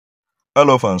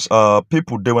Hello fans.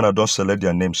 People they when I don't select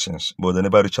their names since, but they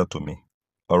never reach out to me.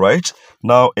 All right.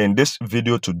 Now in this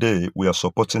video today, we are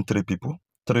supporting three people,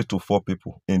 3 to 4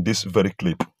 people in this very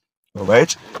clip. All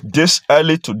right. This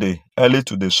early today,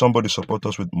 somebody support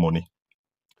us with money.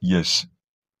 Yes,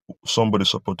 somebody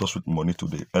support us with money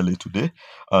today, early today,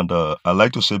 and I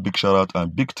like to say big shout out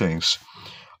and big thanks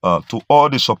to all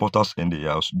the supporters in the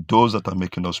house, those that are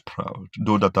making us proud,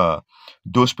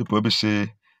 those people will be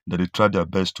say that they try their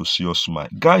best to see us smile.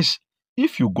 Guys,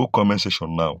 if you go comment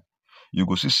section now, you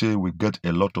go see say we get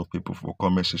a lot of people for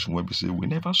comment section where we say we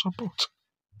never support.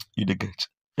 You dey get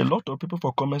a lot of people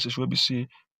for comment section where we say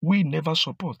we never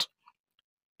support.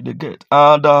 You dey get,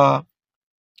 and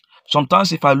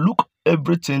sometimes if I look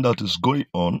everything that is going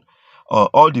on,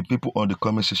 all the people on the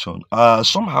comment section,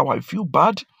 somehow I feel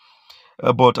bad.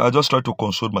 But I just try to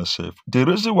console myself. The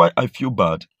reason why I feel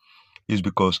bad is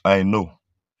because I know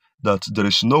that there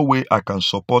is no way I can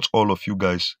support all of you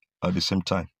guys at the same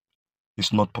time.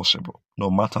 It's not possible.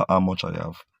 No matter how much I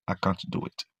have, I can't do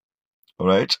it. All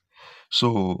right.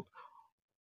 So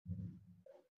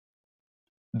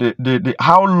the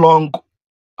how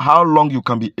long you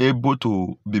can be able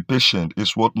to be patient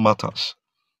is what matters.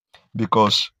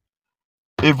 Because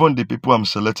even the people I'm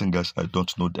selecting, guys, I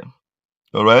don't know them.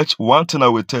 All right. One thing I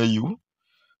will tell you: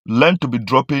 learn to be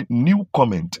dropping new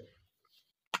comment.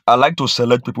 I like to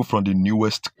select people from the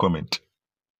newest comment.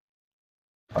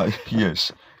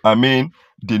 Yes, I mean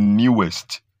the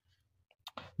newest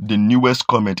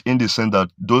comment in the sense that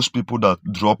those people that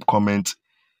drop comment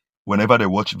whenever they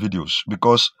watch videos.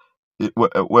 Because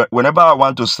whenever I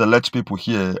want to select people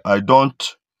here, I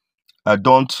don't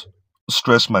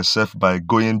stress myself by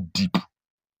going deep.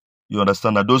 You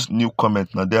understand that those new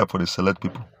comments are there for the select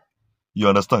people. You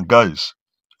understand, guys?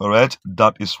 All right,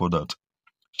 that is for that.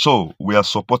 So we are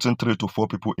supporting 3 to 4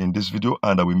 people in this video,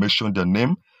 and I will mention their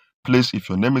name. Please, if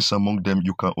your name is among them,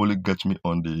 you can only get me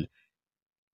on the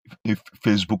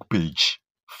Facebook page.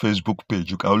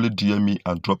 You can only DM me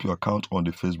and drop your account on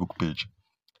the Facebook page.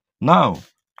 Now,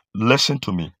 listen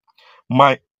to me.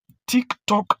 My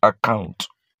TikTok account.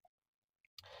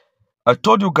 I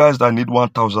told you guys that I need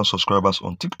 1,000 subscribers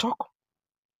on TikTok,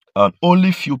 and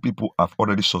only few people have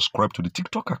already subscribed to the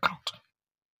TikTok account.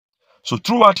 So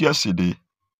throughout yesterday,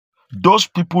 those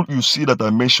people you see that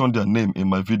I mentioned their name in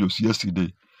my videos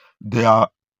yesterday, they are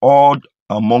all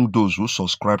among those who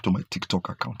subscribe to my TikTok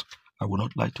account. I will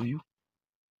not lie to you.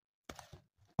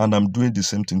 And I'm doing the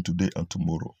same thing today and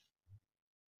tomorrow.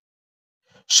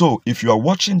 So if you are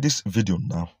watching this video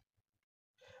now,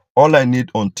 all I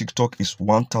need on TikTok is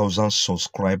 1,000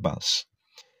 subscribers.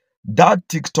 That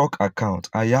TikTok account,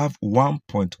 I have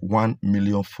 1.1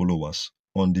 million followers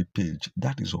on the page.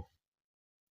 That is all.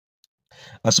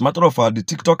 As a matter of fact, the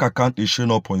TikTok account is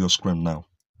showing up on your screen now.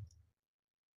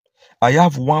 I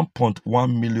have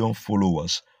 1.1 million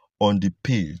followers on the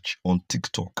page on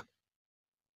TikTok.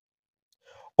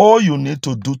 All you need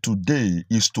to do today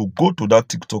is to go to that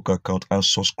TikTok account and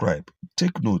subscribe.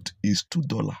 Take note, it's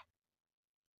 $2.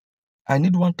 I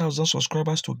need 1,000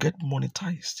 subscribers to get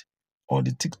monetized on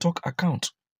the TikTok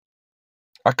account.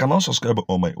 I cannot subscribe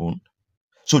on my own.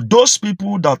 So those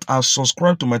people that are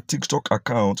subscribed to my TikTok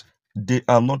account, they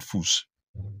are not fools.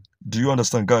 Do you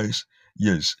understand, guys?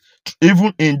 Yes.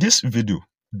 Even in this video,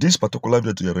 this particular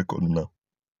video you're recording now,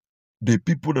 the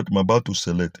people that I'm about to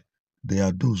select, they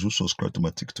are those who subscribe to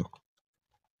my TikTok.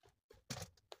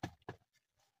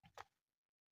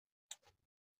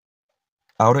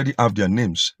 I already have their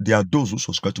names. They are those who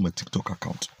subscribe to my TikTok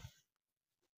account.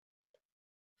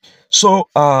 So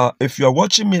if you are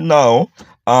watching me now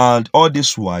and all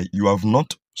this while you have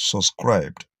not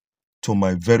subscribed to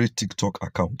my very TikTok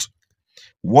account,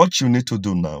 what you need to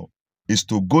do now is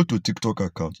to go to TikTok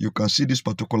account. You can see this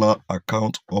particular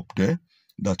account up there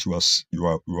that you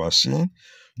are seeing.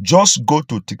 Just go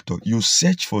to TikTok. You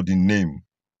search for the name.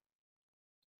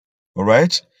 All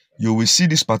right. You will see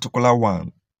this particular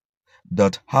one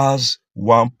that has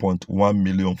 1.1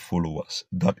 million followers.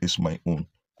 That is my own.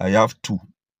 I have 2.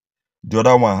 The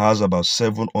other one has about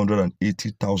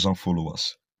 780,000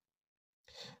 followers.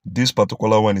 This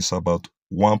particular one is about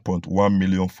 1.1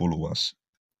 million followers.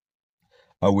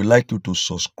 I would like you to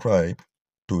subscribe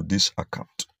to this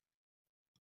account.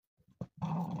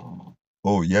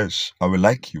 Oh yes, I would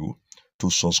like you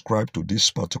to subscribe to this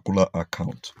particular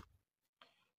account.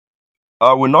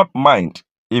 I will not mind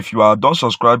if you are done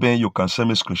subscribing. You can send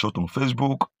me a screenshot on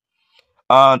Facebook.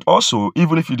 And also,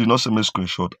 even if you did not send me a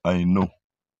screenshot, I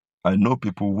know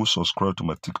people who subscribe to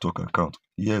my TikTok account.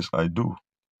 Yes, I do.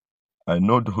 I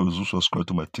know those who subscribe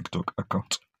to my TikTok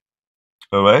account.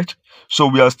 All right. So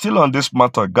we are still on this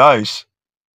matter, guys.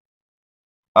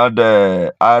 And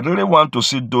I really want to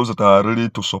see those that are ready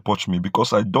to support me,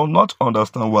 because I do not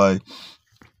understand why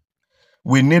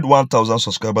we need 1,000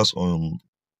 subscribers on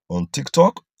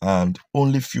TikTok and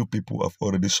only few people have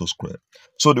already subscribed.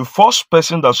 So the first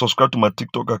person that subscribed to my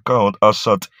TikTok account as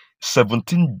at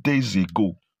 17 days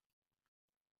ago.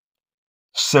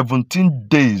 17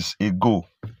 days ago.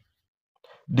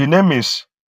 The name is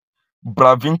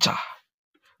Bravinta.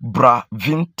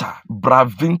 Bravinta.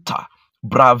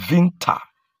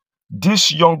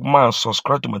 This young man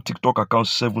subscribed to my TikTok account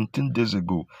 17 days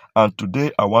ago, and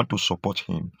today I want to support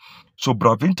him. So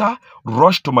Bravinta,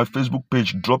 rush to my Facebook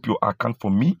page, drop your account for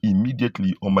me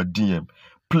immediately on my DM.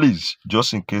 Please,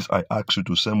 just in case I ask you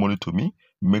to send money to me,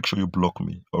 make sure you block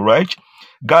me. All right?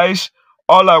 Guys,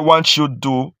 all I want you to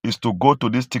do is to go to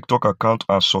this TikTok account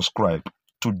and subscribe.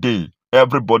 Today,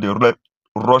 everybody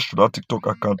rush to that TikTok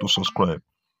account to subscribe.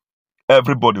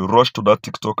 Everybody rush to that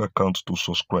TikTok account to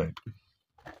subscribe.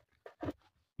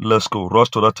 Let's go. Rush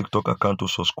to that TikTok account to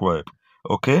subscribe.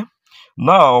 Okay?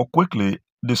 Now, quickly,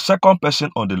 the second person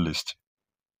on the list.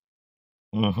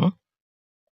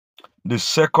 The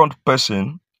second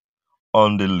person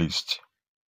on the list.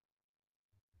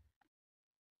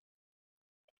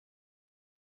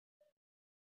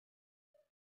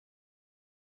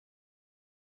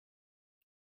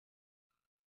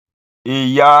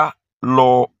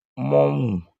 Iyalomowu.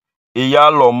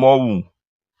 Iyalomowu.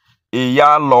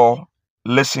 Iyalo.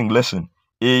 Listen.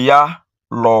 Iyalomowu.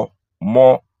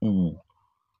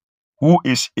 Who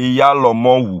is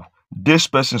Iyalomowu? This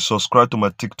person subscribed to my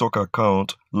TikTok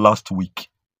account last week.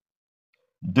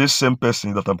 This same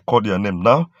person that I'm calling their name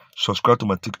now subscribed to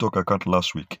my TikTok account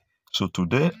last week. So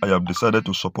today I have decided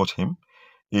to support him.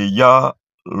 Iyalomowu.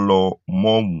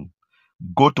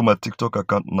 Go to my TikTok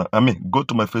account now. Go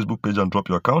to my Facebook page and drop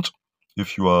your account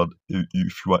if you are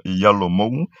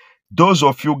Iyalomowu. Those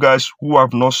of you guys who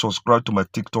have not subscribed to my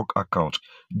TikTok account,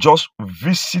 just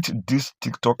visit this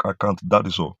TikTok account. That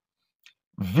is all.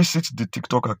 Visit the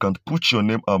TikTok account. Put your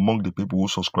name among the people who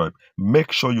subscribe.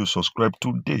 Make sure you subscribe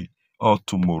today or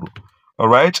tomorrow. All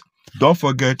right? Don't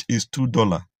forget, it's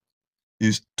 $2.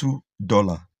 It's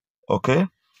 $2. Okay?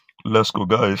 Let's go,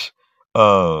 guys.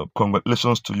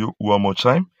 Congratulations to you one more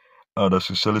time. And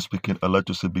sincerely speaking, I'd like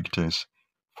to say big thanks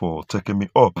for taking me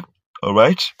up. All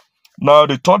right? Now,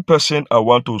 the third person I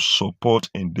want to support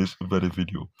in this very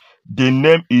video, the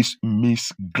name is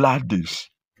Miss Gladys.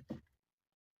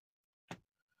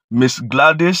 Miss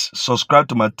Gladys subscribed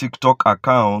to my TikTok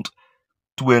account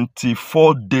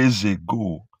 24 days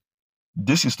ago.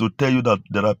 This is to tell you that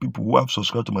there are people who have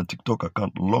subscribed to my TikTok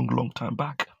account long time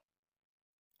back.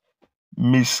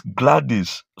 Miss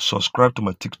Gladys subscribed to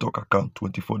my TikTok account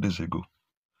 24 days ago.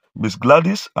 Miss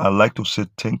Gladys, I'd like to say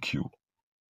thank you.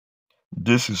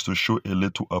 This is to show a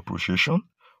little appreciation.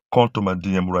 Come to my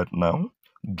DM right now.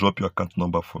 Drop your account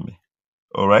number for me.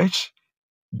 All right?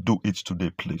 Do it today,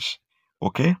 please.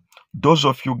 Okay? Those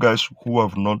of you guys who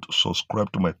have not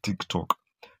subscribed to my TikTok,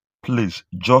 please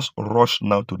just rush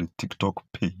now to the TikTok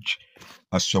page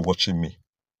as you're watching me.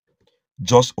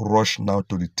 Just rush now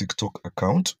to the TikTok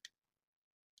account.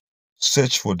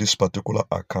 Search for this particular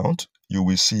account. You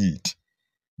will see it.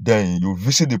 Then you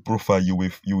visit the profile. You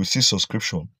will see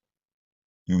subscription.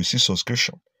 You will see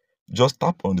subscription. Just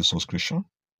tap on the subscription.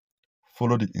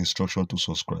 Follow the instruction to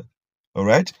subscribe. All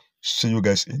right? See you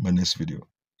guys in my next video.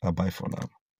 Bye for now.